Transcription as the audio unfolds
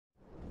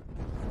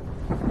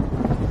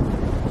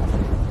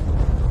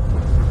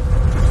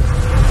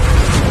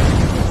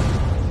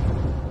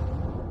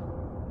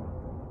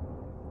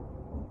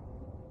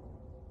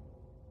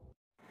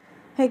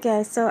Hey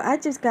guys, so I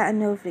just got a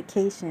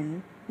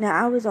notification. Now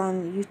I was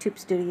on YouTube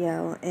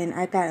Studio and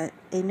I got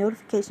a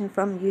notification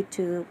from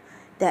YouTube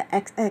that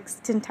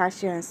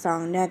xxxtentacion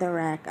song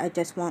Netherrack I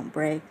Just Won't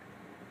Break.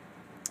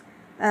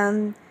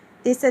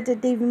 They said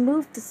that they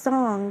removed the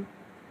song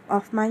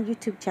off my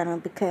YouTube channel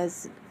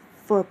because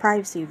for a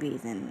privacy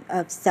reason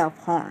of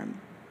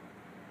self-harm.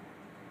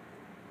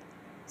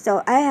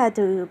 So I had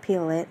to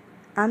appeal it.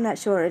 I'm not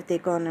sure if they're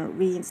going to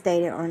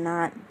reinstate it or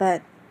not,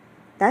 but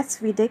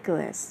that's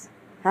ridiculous.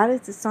 How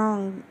does the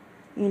song,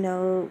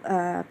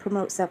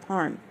 promote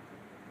self-harm?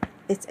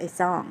 It's a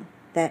song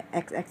that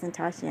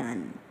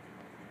xxxtentacion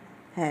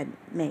had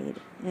made,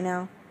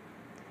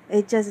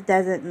 It just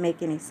doesn't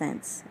make any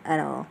sense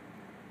at all.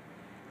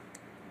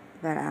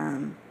 But,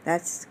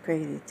 that's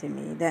crazy to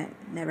me. That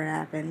never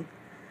happened.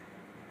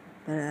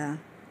 But,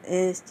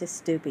 it's just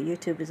stupid.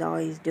 YouTube is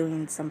always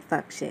doing some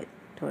fuck shit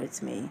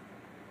towards me.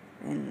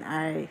 And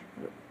I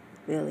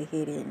really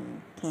hate it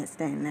and can't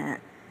stand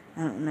that.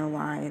 I don't know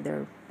why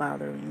they're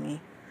bothering me,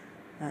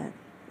 but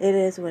it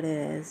is what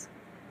it is.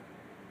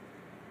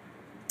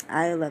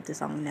 I love the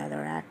song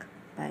Netherrack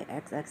by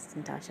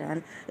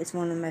xxxtentacion. It's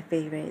one of my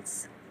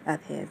favorites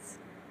of his.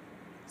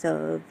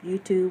 So if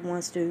YouTube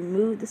wants to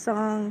remove the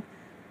song,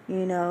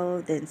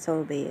 then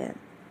so be it.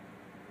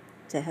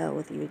 To hell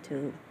with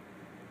YouTube.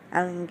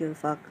 I don't even give a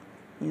fuck,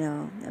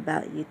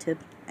 about YouTube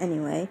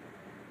anyway.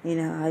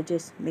 I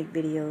just make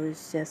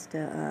videos just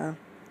to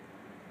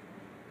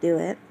do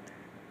it.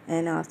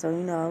 And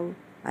also,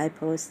 I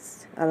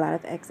post a lot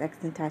of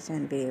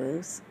xxxtentacion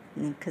videos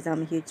because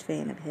I'm a huge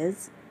fan of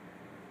his.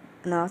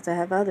 And I also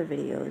have other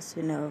videos,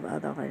 of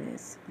other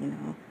artists,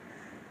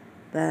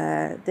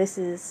 But this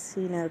is,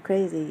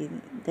 crazy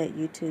that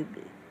YouTube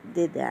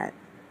did that,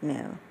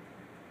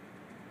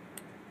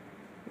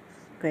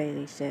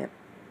 Crazy shit.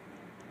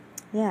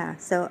 Yeah,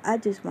 so I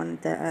just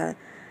wanted to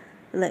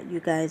let you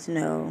guys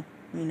know,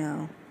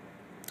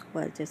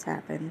 what just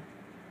happened.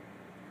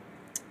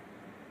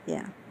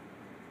 Yeah.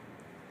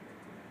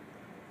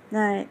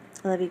 Alright,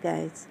 love you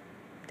guys.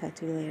 Talk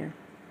to you later.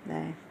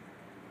 Bye.